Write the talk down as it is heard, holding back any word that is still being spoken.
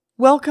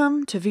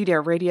Welcome to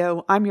VDARE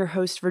Radio. I'm your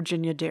host,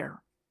 Virginia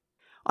Dare.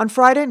 On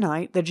Friday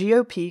night, the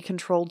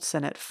GOP-controlled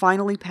Senate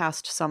finally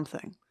passed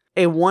something.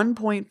 A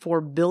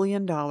 $1.4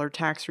 billion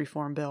tax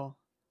reform bill.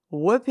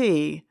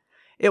 Whoopee!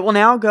 It will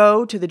now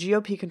go to the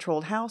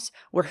GOP-controlled House,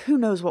 where who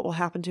knows what will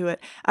happen to it,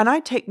 and I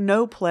take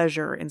no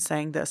pleasure in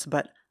saying this,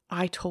 but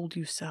I told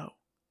you so.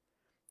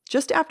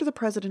 Just after the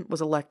president was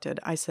elected,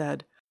 I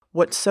said,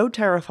 what's so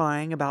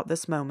terrifying about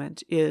this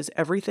moment is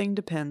everything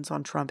depends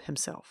on Trump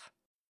himself.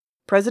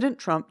 President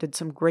Trump did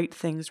some great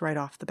things right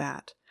off the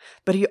bat,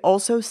 but he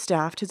also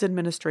staffed his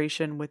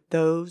administration with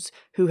those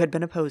who had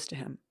been opposed to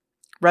him.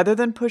 Rather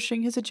than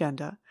pushing his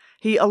agenda,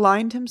 he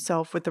aligned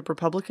himself with the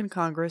Republican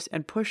Congress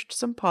and pushed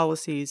some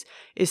policies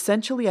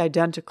essentially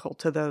identical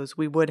to those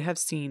we would have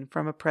seen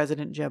from a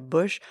President Jeb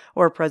Bush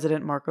or a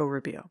President Marco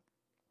Rubio.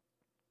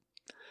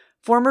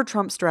 Former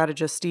Trump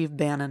strategist Steve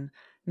Bannon,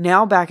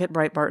 now back at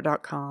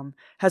Breitbart.com,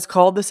 has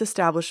called this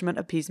establishment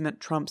appeasement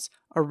Trump's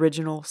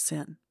original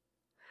sin.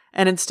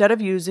 And instead of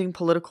using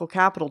political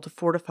capital to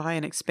fortify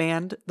and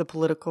expand the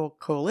political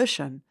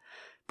coalition,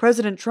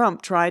 President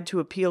Trump tried to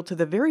appeal to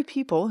the very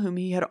people whom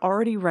he had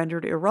already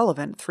rendered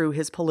irrelevant through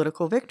his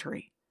political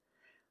victory.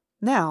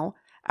 Now,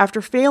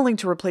 after failing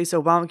to replace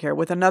Obamacare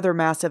with another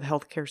massive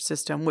healthcare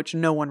system which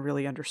no one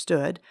really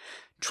understood,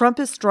 Trump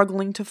is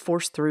struggling to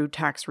force through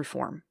tax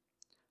reform.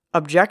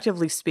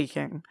 Objectively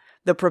speaking,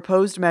 the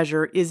proposed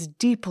measure is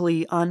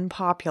deeply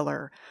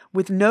unpopular,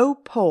 with no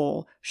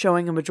poll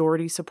showing a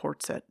majority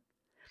supports it.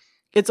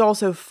 It's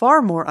also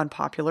far more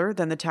unpopular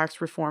than the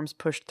tax reforms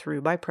pushed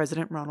through by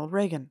President Ronald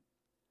Reagan.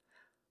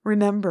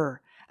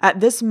 Remember, at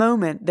this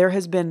moment, there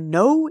has been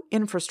no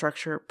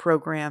infrastructure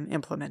program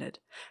implemented.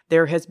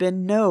 There has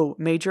been no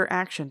major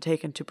action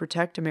taken to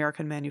protect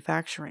American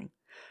manufacturing.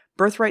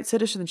 Birthright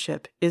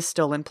citizenship is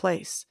still in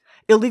place.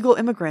 Illegal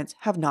immigrants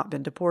have not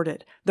been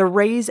deported. The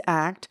RAISE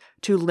Act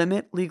to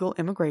limit legal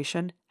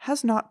immigration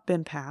has not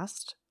been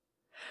passed.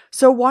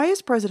 So why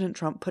is President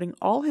Trump putting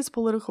all his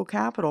political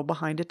capital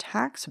behind a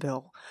tax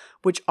bill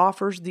which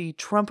offers the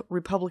Trump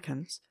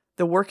Republicans,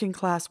 the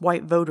working-class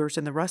white voters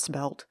in the Rust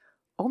Belt,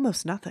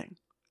 almost nothing?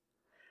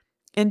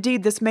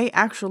 Indeed, this may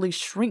actually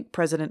shrink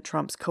President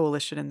Trump's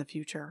coalition in the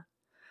future.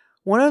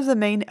 One of the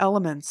main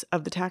elements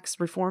of the tax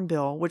reform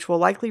bill, which will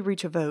likely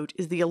reach a vote,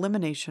 is the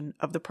elimination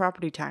of the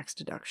property tax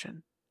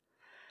deduction.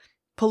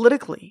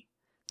 Politically,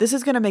 this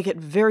is going to make it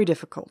very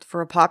difficult for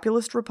a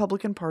populist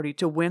Republican Party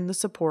to win the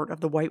support of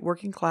the white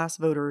working-class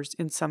voters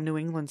in some New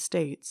England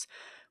states,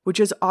 which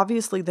is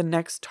obviously the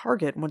next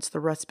target once the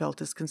Rust Belt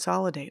is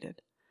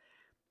consolidated.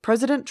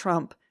 President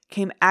Trump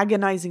came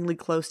agonizingly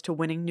close to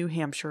winning New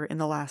Hampshire in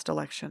the last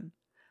election.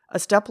 A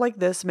step like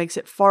this makes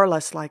it far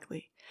less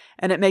likely,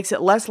 and it makes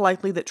it less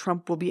likely that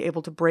Trump will be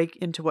able to break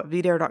into what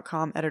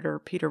VDARE.com editor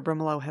Peter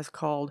Brimelow has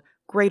called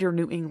Greater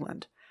New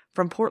England,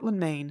 from Portland,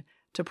 Maine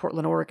to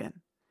Portland,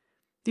 Oregon.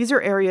 These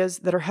are areas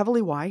that are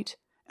heavily white,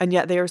 and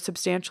yet they are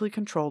substantially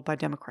controlled by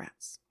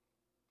Democrats.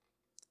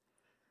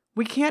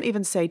 We can't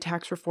even say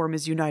tax reform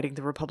is uniting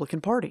the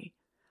Republican Party.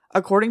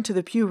 According to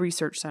the Pew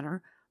Research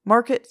Center,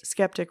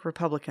 market-skeptic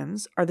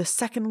Republicans are the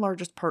second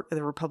largest part of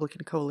the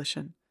Republican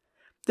coalition.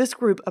 This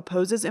group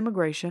opposes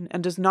immigration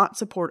and does not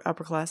support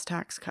upper-class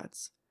tax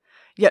cuts.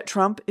 Yet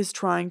Trump is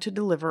trying to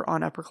deliver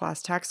on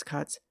upper-class tax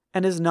cuts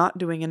and is not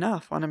doing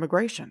enough on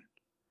immigration.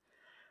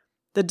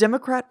 The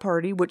Democrat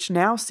Party, which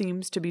now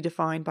seems to be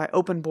defined by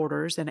open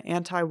borders and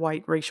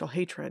anti-white racial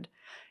hatred,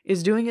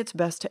 is doing its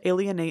best to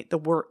alienate the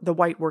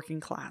white working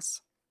class.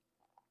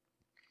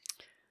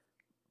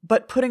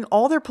 But putting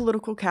all their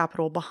political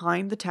capital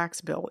behind the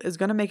tax bill is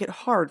going to make it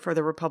hard for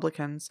the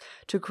Republicans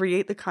to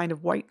create the kind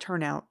of white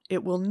turnout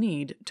it will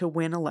need to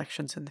win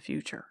elections in the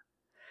future.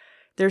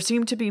 There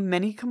seem to be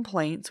many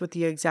complaints with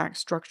the exact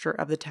structure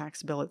of the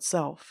tax bill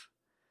itself.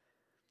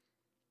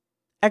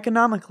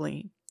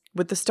 Economically,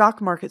 with the stock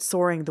market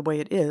soaring the way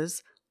it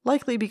is,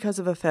 likely because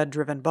of a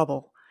Fed-driven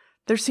bubble,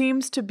 there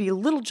seems to be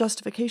little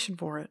justification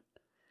for it.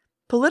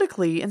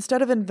 Politically,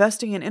 instead of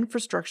investing in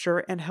infrastructure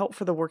and help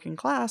for the working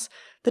class,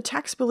 the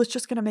tax bill is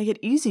just going to make it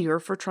easier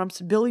for Trump's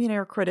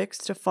billionaire critics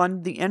to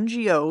fund the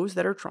NGOs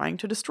that are trying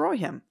to destroy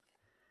him.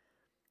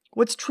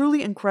 What's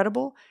truly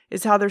incredible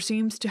is how there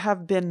seems to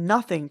have been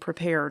nothing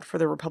prepared for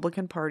the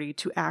Republican Party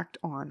to act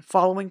on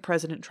following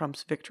President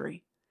Trump's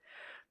victory.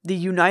 The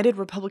united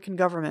Republican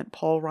government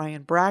Paul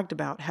Ryan bragged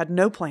about had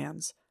no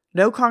plans,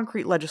 no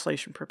concrete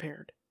legislation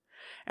prepared.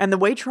 And the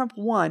way Trump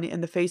won in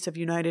the face of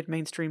united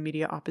mainstream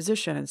media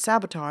opposition and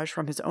sabotage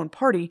from his own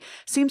party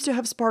seems to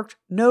have sparked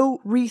no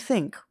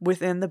rethink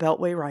within the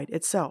Beltway right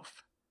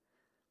itself.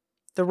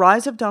 The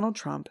rise of Donald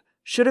Trump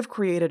should have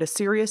created a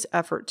serious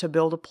effort to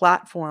build a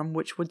platform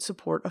which would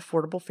support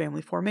affordable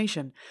family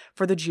formation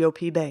for the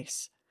GOP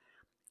base.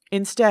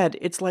 Instead,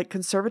 it's like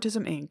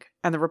Conservatism Inc.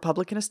 and the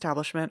Republican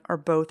establishment are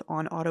both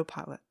on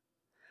autopilot,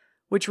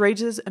 which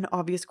raises an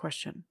obvious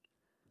question.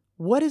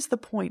 What is the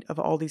point of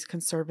all these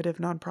conservative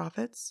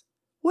nonprofits?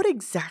 What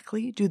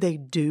exactly do they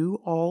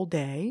do all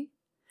day?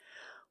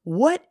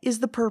 What is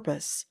the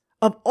purpose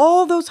of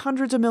all those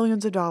hundreds of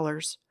millions of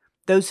dollars,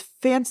 those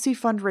fancy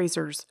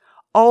fundraisers,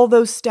 all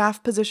those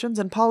staff positions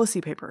and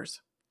policy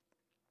papers.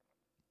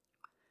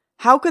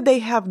 How could they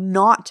have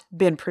not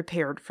been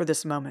prepared for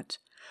this moment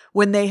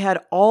when they had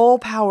all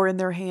power in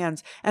their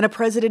hands and a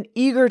president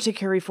eager to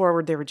carry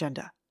forward their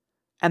agenda?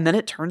 And then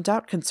it turns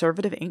out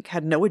Conservative Inc.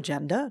 had no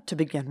agenda to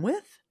begin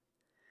with?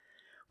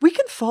 We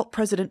can fault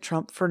President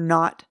Trump for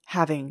not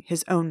having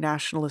his own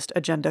nationalist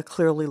agenda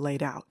clearly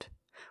laid out.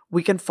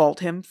 We can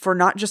fault him for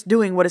not just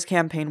doing what his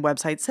campaign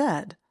website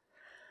said.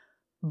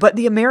 But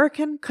the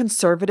American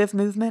conservative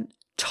movement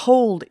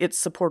told its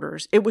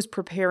supporters it was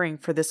preparing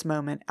for this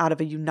moment out of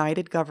a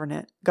united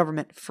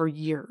government for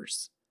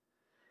years.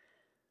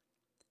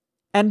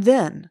 And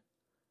then,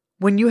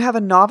 when you have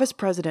a novice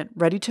president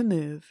ready to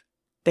move,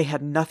 they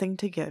had nothing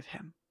to give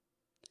him.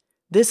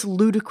 This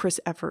ludicrous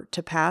effort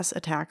to pass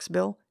a tax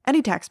bill,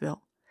 any tax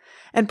bill,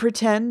 and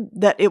pretend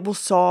that it will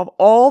solve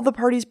all the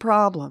party's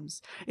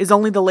problems is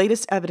only the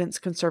latest evidence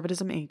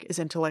Conservatism Inc. is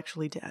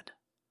intellectually dead.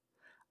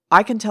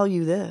 I can tell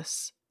you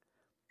this.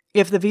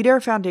 If the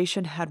VDARE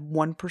Foundation had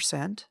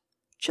 1%,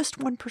 just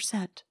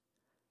 1%,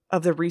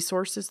 of the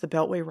resources the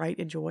Beltway right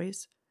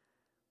enjoys,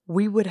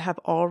 we would have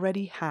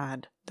already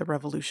had the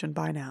revolution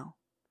by now.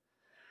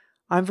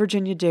 I'm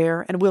Virginia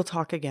Dare, and we'll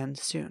talk again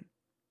soon.